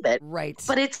 I'll have it. Right.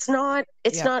 But it's not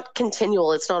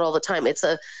continual. It's not all the time. It's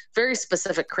a very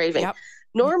specific craving. Yep.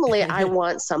 Normally I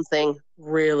want something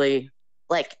really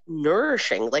like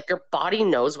nourishing, like your body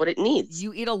knows what it needs.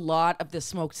 You eat a lot of the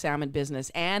smoked salmon business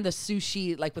and the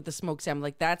sushi, like with the smoked salmon,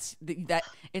 like I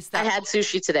had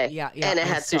sushi today. Yeah. And I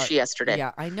had sushi yesterday.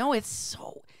 Yeah. I know, it's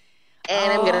so.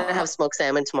 And I'm going to have smoked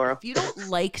salmon tomorrow. If you don't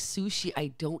like sushi, I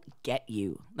don't get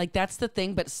you. Like, that's the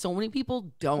thing, but so many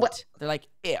people don't. They're like,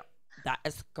 ew, that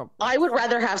is gross. I would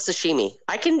rather have sashimi.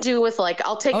 I can do with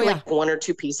I'll take 1 or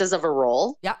 2 pieces of a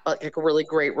roll. Yeah. Like a really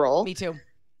great roll. Me too.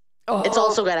 It's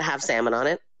also got to have salmon on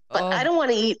it. But I don't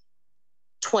want to eat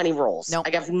 20 rolls. No.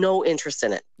 I have no interest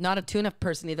in it. Not a tuna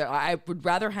person either. I would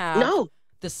rather have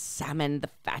the salmon, the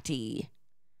fatty.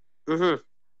 Mm-hmm.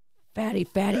 Fatty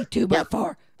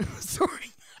 2x4. Sorry.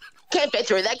 Can't fit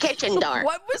through that kitchen door.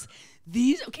 What was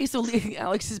these? Okay, so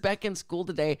Alex is back in school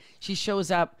today. She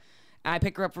shows up. I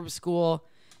pick her up from school.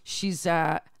 She's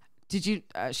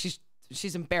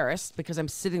she's embarrassed because I'm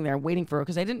sitting there waiting for her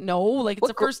because I didn't know. Like, it's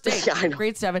the first day.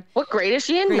 Grade 7. What grade is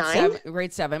she in? 9?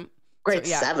 Grade 7. Grade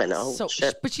 7. Oh,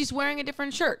 shit. But she's wearing a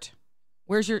different shirt.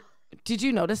 Did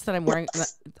you notice that I'm wearing?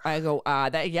 I go,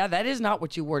 that is not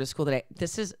what you wore to school today.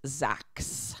 This is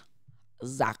Zach's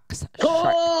shirt.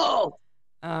 Oh!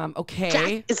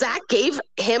 Okay. Zach gave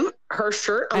him her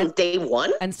shirt on day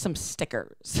 1? And some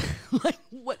stickers. Like,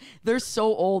 what? They're so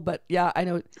old, but yeah, I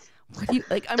know. What do you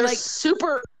like? I'm like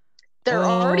super. They're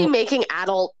already making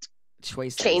adult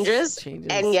changes,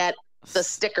 and yet the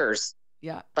stickers.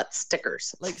 Yeah. But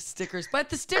stickers. Like stickers. But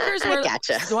the stickers were.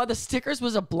 Gotcha. Well, the stickers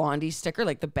was a Blondie sticker,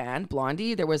 like the band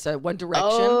Blondie. There was a One Direction.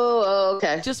 Oh,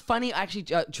 okay. Just funny, actually,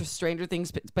 just Stranger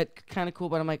Things, but kind of cool.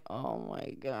 But I'm like, oh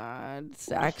my God,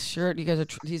 Zach's shirt. You guys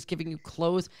he's giving you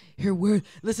clothes. Here, wear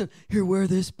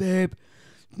this, babe.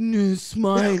 It's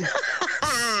mine.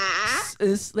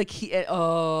 It's like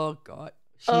oh God.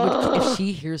 She would, if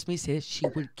she hears me say it, she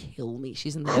would kill me.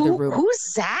 She's in the other room.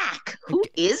 Who's Zach? Who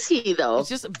is he though? It's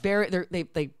just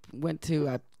they went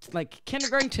to like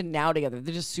kindergarten to now together.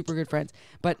 They're just super good friends.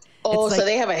 But so like,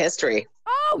 they have a history.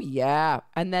 Oh yeah.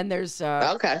 And then there's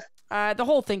okay. The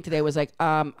whole thing today was like,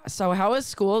 so how was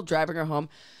school? Driving her home.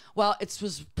 Well, it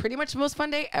was pretty much the most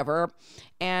fun day ever.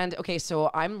 And okay,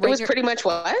 so I'm. It was pretty much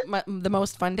what? The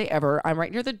most fun day ever. I'm right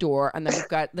near the door, and then we've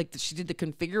got like she did the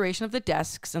configuration of the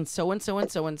desks, and so and so and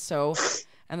so and so.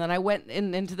 And then I went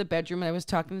into the bedroom and I was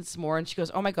talking some more, and she goes,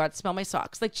 "Oh my God, smell my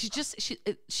socks!" Like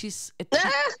she's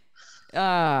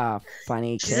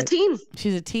funny kid. She's a teen.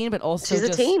 She's a teen, but also she's a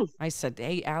teen. I said,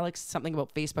 "Hey, Alex, something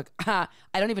about Facebook." I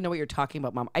don't even know what you're talking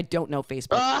about, Mom. I don't know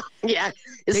Facebook. Yeah,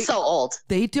 it's so old.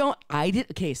 They don't. I did.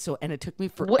 Okay, so and it took me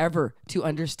forever to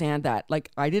understand that.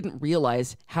 Like I didn't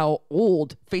realize how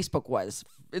old Facebook was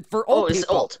for old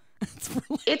people. It's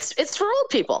old. It's for old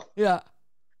people. Yeah.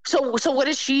 So what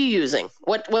is she using?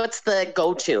 What's the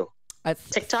go-to?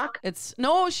 TikTok?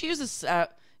 No, she uses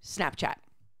Snapchat.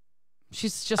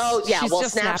 She's just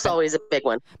Snap's snapping. Always a big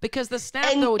one because the Snap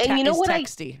is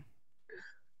texty.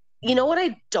 You know what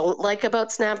I don't like about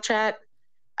Snapchat?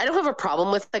 I don't have a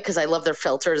problem with it because I love their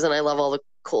filters and I love all the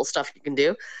cool stuff you can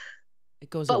do.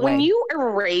 It goes but away. When you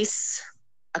erase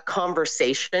a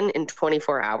conversation in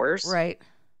 24 hours, right?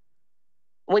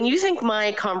 When you think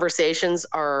my conversations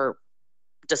are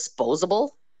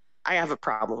disposable, I have a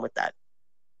problem with that.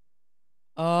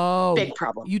 Oh, big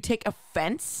problem. You take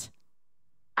offense?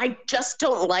 I just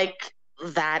don't like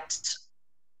that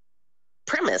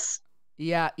premise.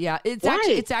 Yeah. It's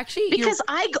Why? actually because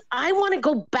I want to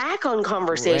go back on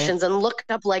conversations and look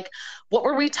up like, what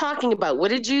were we talking about? What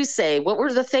did you say? What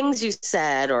were the things you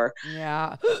said? Or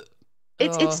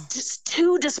it's just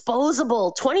too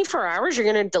disposable. 24 hours,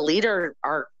 you're going to delete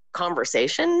our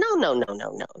conversation? No.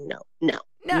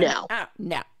 Yeah,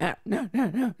 no.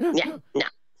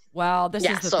 Well, this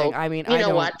is the thing. I mean, you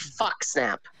know what? Fuck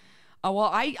Snap. Oh,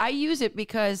 well, I use it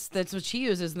because that's what she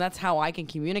uses, and that's how I can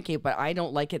communicate. But I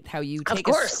don't like it how you take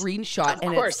a screenshot.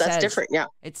 Of course, that's different. Yeah,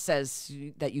 it says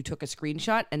that you took a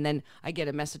screenshot, and then I get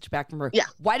a message back from her. Yeah,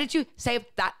 why did you save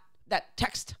that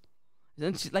text?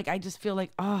 And she, like, I just feel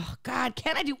like, oh God,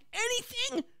 can't I do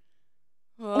anything?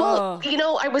 Well,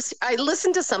 I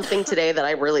listened to something today that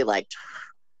I really liked.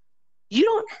 You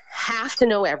don't have to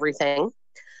know everything.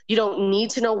 You don't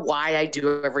need to know why I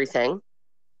do everything.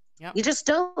 Yep. You just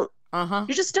don't.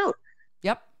 You just don't.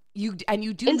 Yep. You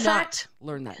do in fact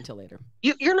learn that until later.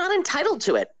 You're not entitled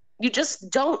to it. You just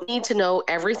don't need to know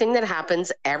everything that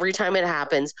happens every time it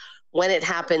happens, when it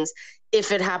happens,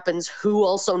 if it happens, who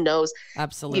also knows.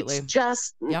 Absolutely. It's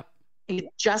just you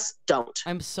just don't.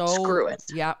 Screw it.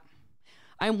 Yep.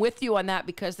 I'm with you on that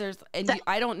because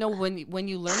I don't know when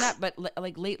you learn that, but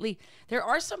like lately there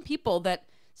are some people that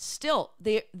still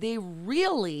they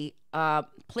really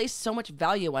place so much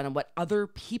value on what other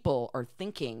people are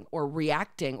thinking or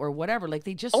reacting or whatever. Like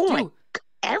they just do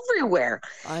everywhere.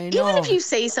 I know. Even if you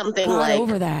say something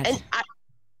over that. And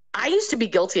I used to be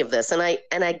guilty of this, and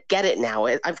I get it now.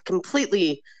 I've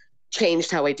completely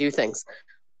changed how I do things.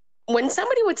 When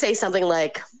somebody would say something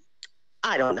like,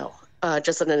 I don't know,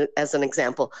 just as an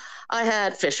example, I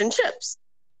had fish and chips.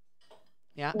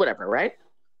 Yeah. Whatever, right?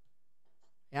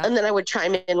 Yeah. And then I would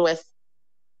chime in with,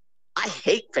 I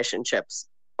hate fish and chips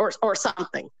or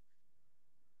something.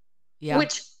 Yeah.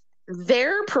 Which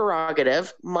their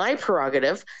prerogative, my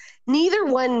prerogative, neither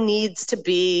one needs to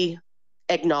be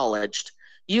acknowledged.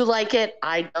 You like it,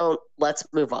 I don't, let's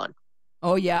move on.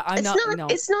 Oh yeah,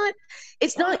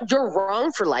 It's not you're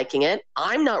wrong for liking it.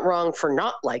 I'm not wrong for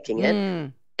not liking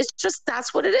it. It's just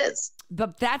that's what it is.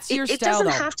 But that's your style. It doesn't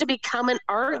have to become an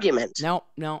argument.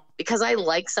 No. Because I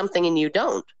like something and you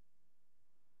don't.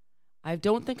 I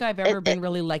don't think I've ever been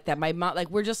really like that. My mom, like,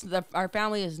 our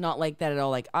family is not like that at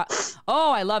all. Like,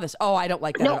 I love this. Oh, I don't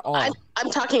like that at all. I'm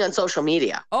talking on social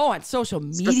media. Oh, on social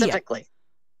media. Specifically.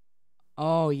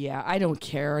 Oh, yeah. I don't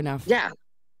care enough. Yeah.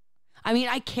 I mean,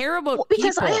 I care about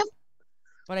people,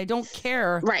 but I don't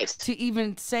care to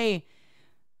even say,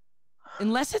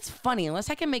 unless it's funny, unless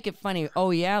I can make it funny.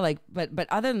 Oh, yeah. Like, but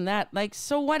other than that, like,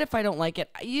 so what if I don't like it?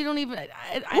 You don't even,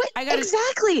 I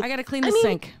gotta clean the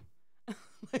sink.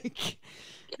 Like,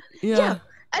 yeah.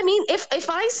 I mean, if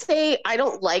I say I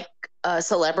don't like a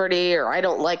celebrity or I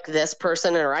don't like this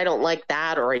person or I don't like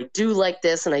that or I do like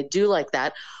this and I do like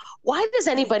that, why does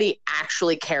anybody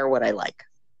actually care what I like?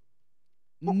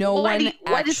 No one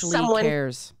actually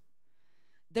cares.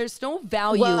 There's no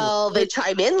value. Well, they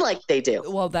chime in like they do.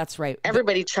 Well, that's right.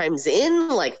 Everybody chimes in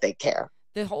like they care.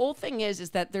 The whole thing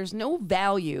is that there's no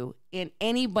value in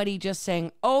anybody just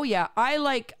saying, "Oh yeah, I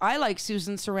like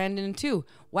Susan Sarandon too."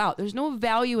 Wow, there's no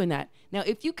value in that. Now,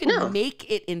 if you can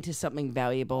make it into something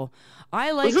valuable,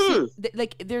 I like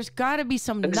like there's got to be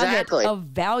some nugget of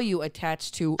value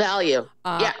attached to value.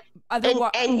 Yeah,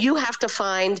 and you have to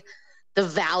find the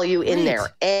value in there.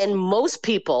 And most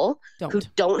people who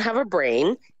don't have a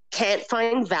brain can't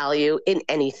find value in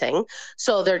anything.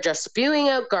 So they're just spewing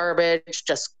out garbage,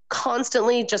 just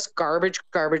constantly just garbage.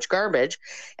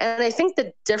 And I think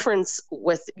the difference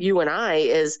with you and I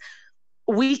is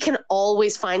we can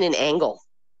always find an angle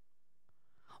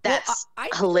that's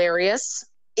hilarious,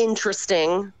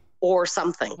 interesting, or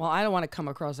something. Well, I don't want to come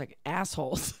across like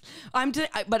assholes.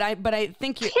 But I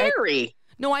think you, Kerri.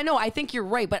 No, I know. I think you're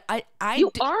right, but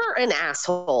you are an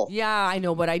asshole. Yeah, I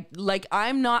know, but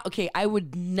I'm not okay. I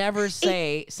would never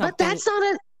say something. But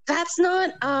that's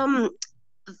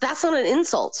not an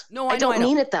insult. No, I don't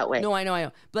mean it that way. No, I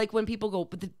know. Like when people go,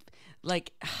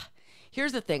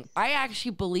 here's the thing. I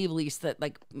actually believe, Lisa, that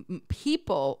like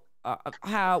people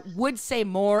would say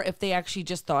more if they actually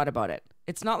just thought about it.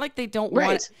 It's not like they don't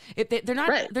want it. If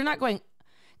they're not going.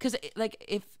 Because, like,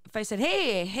 if I said,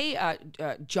 hey,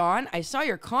 John, I saw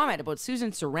your comment about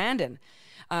Susan Sarandon.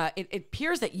 It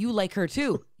appears that you like her,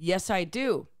 too. Yes, I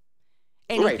do.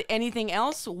 Anything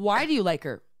else? Why do you like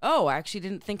her? Oh, I actually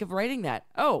didn't think of writing that.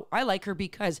 Oh, I like her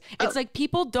because. It's like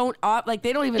people don't,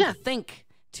 they don't even think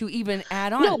to even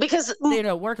add on. No, because they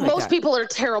don't work like most people are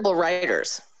terrible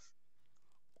writers.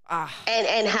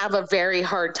 And have a very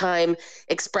hard time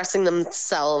expressing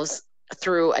themselves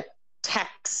through a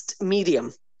text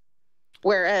medium.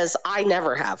 Whereas I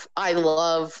never have. I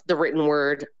love the written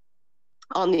word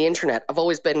on the internet. I've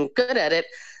always been good at it.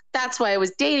 That's why I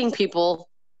was dating people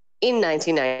in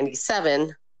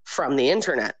 1997 from the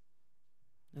internet.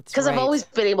 Because I've always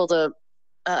been able to,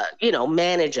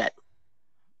 manage it.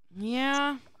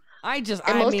 Yeah.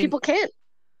 Most people can't.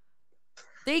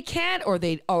 They can't, or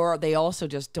they also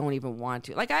just don't even want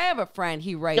to. Like I have a friend,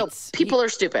 he writes. No, people are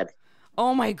stupid.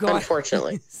 Oh my God.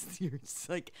 Unfortunately.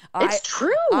 It's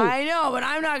true. I know, but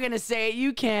I'm not going to say it.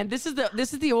 You can. This is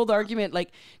the old argument,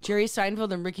 like Jerry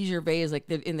Seinfeld and Ricky Gervais, like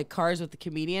in the cars with the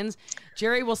comedians.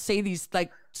 Jerry will say these like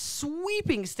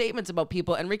sweeping statements about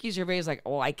people, and Ricky Gervais is like,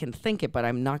 "Oh, I can think it, but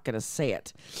I'm not going to say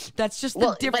it." That's just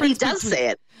the difference. But he does say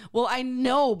it. Well, I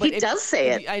know, but he does say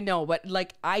it. I know, but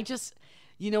like I just.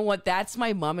 You know what? That's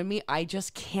my mom and me. I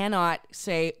just cannot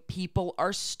say people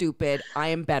are stupid. I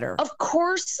am better. Of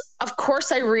course,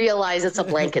 I realize it's a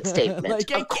blanket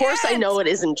statement. Of course, I know it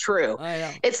isn't true. I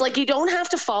know. It's like you don't have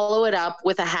to follow it up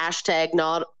with a hashtag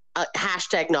not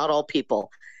all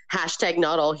people, hashtag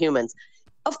not all humans.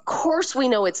 Of course, we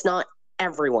know it's not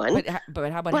everyone.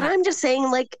 But how about? But I'm just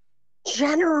saying, like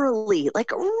generally,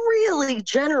 like really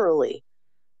generally,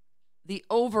 the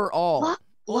overall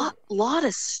lot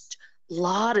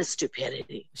of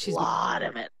stupidity. A lot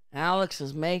of it. Alex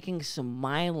is making some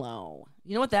Milo.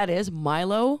 You know what that is?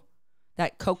 Milo?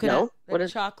 That coconut,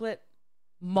 chocolate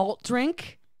malt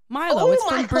drink? Milo. It's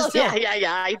from Brazil.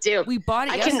 Yeah, I do. We bought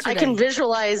it yesterday. I can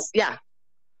visualize, yeah.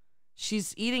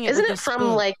 She's eating it. Isn't it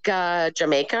from like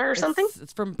Jamaica or something?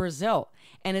 It's from Brazil.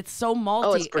 And it's so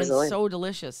malty and so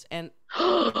delicious. And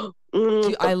I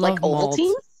love like malt.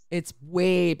 Ovaltine? It's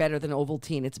way better than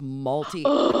Ovaltine. It's malty.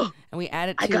 And we add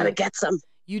it to... I gotta get some.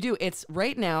 You do. It's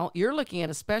right now, you're looking at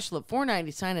a special at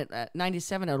 $4.97 at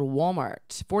 $97 at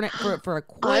Walmart. For a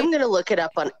quart. I'm gonna look it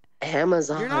up on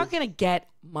Amazon. You're not gonna get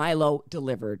Milo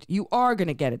delivered. You are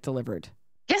gonna get it delivered.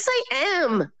 Yes, I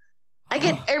am. I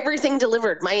get everything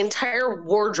delivered. My entire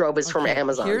wardrobe is from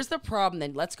Amazon. Here's the problem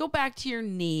then. Let's go back to your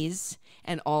knees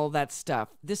and all that stuff.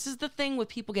 This is the thing with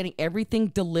people getting everything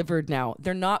delivered now.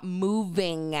 They're not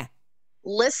moving.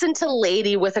 Listen to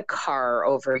lady with a car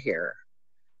over here.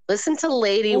 Listen to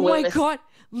lady with... Oh my God.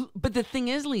 But the thing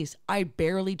is, Lise, I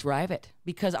barely drive it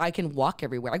because I can walk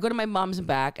everywhere. I go to my mom's and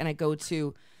back and I go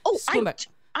to... Oh,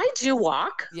 I do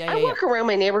walk. I walk around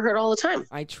my neighborhood all the time.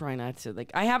 I try not to.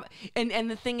 Like I have,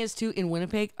 and the thing is too, in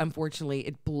Winnipeg, unfortunately,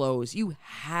 it blows. You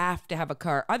have to have a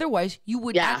car, otherwise you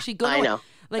would actually go. I know.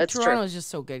 Like That's Toronto true. is just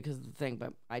so good because of the thing.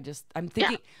 But I'm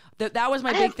thinking that was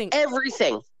my big thing.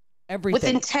 Everything.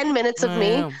 Within 10 minutes of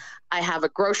me, I have a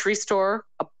grocery store,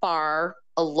 a bar,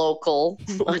 a local,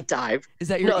 a dive. Is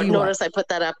that your EY? Notice I put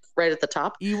that up right at the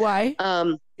top. EY?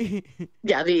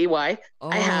 Yeah, the EY. Oh.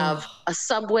 I have a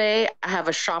Subway. I have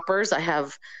a Shoppers. I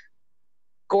have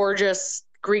gorgeous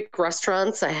Greek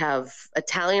restaurants. I have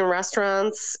Italian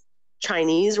restaurants,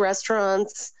 Chinese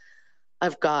restaurants.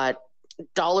 I've got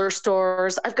dollar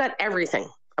stores. I've got everything.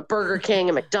 a Burger King,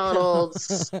 a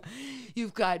McDonald's.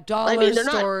 You've got dollar I mean, they're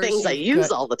stores. not things I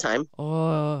use all the time.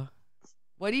 Oh,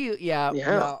 what do you? Yeah.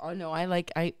 Yeah. Oh no, I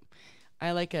like a.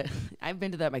 I've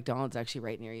been to that McDonald's actually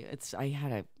right near you.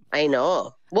 I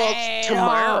know. Well,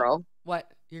 tomorrow.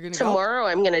 What you're gonna tomorrow?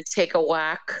 I'm gonna take a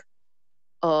whack.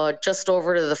 Just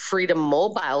over to the Freedom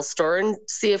Mobile store and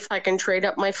see if I can trade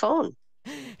up my phone.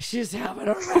 She's having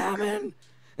a ramen.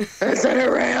 Is it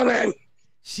a ramen?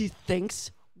 She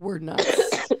thinks we're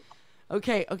nuts.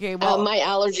 Okay. Well, my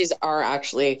allergies are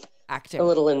actually acting a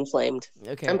little inflamed.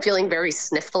 Okay. I'm feeling very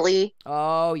sniffly.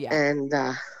 Oh yeah. And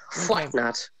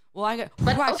whatnot. Well,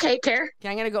 okay, Kerri. Okay,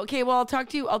 I'm gonna go. Okay, well, I'll talk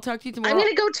to you tomorrow. I'm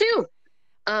gonna go too.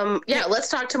 Yeah, let's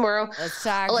talk tomorrow.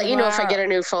 I'll let you know if I get a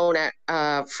new phone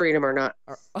at Freedom or not.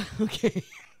 Okay.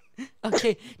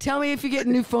 Okay. Tell me if you get a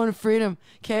new phone at Freedom.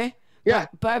 Okay. Yeah.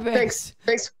 Bye, Thanks.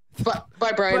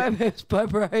 Bye, Brian. Bye,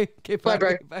 Brian. Okay. Bye,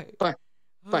 Brian. Bye.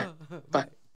 Bye. Bye.